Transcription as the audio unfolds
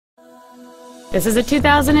This is a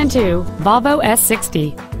 2002 Volvo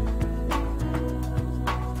S60.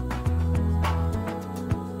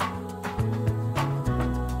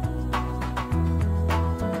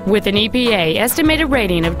 With an EPA estimated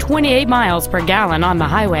rating of 28 miles per gallon on the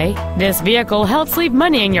highway, this vehicle helps leave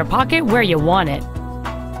money in your pocket where you want it.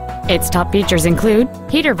 Its top features include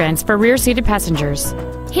heater vents for rear-seated passengers,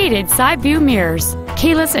 heated side view mirrors,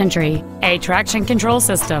 keyless entry, a traction control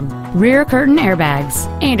system, rear curtain airbags,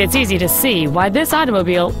 and it's easy to see why this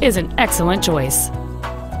automobile is an excellent choice.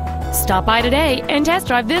 Stop by today and test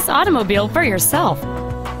drive this automobile for yourself.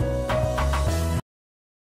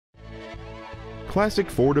 Classic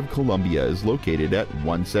Ford of Columbia is located at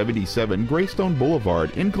 177 Greystone Boulevard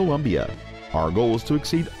in Columbia. Our goal is to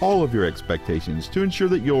exceed all of your expectations to ensure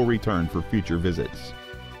that you'll return for future visits.